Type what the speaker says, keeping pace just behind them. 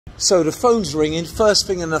So the phone's ringing first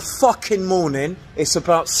thing in the fucking morning. It's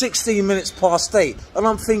about 16 minutes past 8. And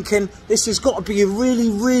I'm thinking, this has got to be a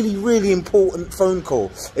really important phone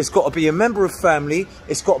call. It's got to be a member of family.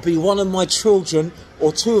 It's got to be one of my children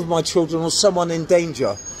or two of my children or someone in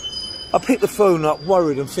danger. I picked the phone up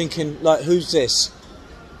worried and thinking, like, who's this?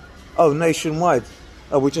 Oh, Nationwide.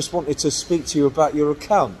 Oh, we just wanted to speak to you about your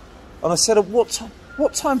account. And I said,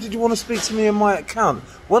 what time did you want to speak to me in my account?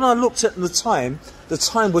 When I looked at the time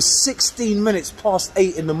was 16 minutes past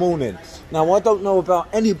 8 in the morning. Now, I don't know about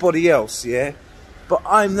anybody else, yeah? But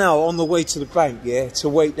I'm now on the way to the bank, yeah, to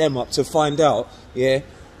wake them up to find out, yeah,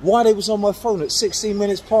 why they was on my phone at 16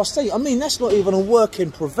 minutes past 8. I mean, that's not even a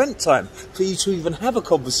working prevent time for you to even have a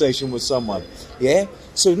conversation with someone, yeah?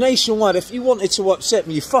 So Nationwide, if you wanted to upset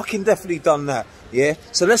me, you fucking definitely done that, yeah?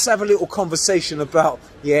 So let's have a little conversation about,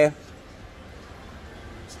 yeah,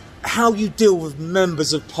 how you deal with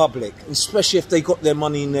members of public, especially if they got their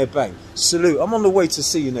money in their bank. Salute. I'm on the way to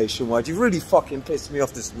see you, Nationwide. You really fucking pissed me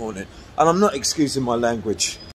off this morning. And I'm not excusing my language.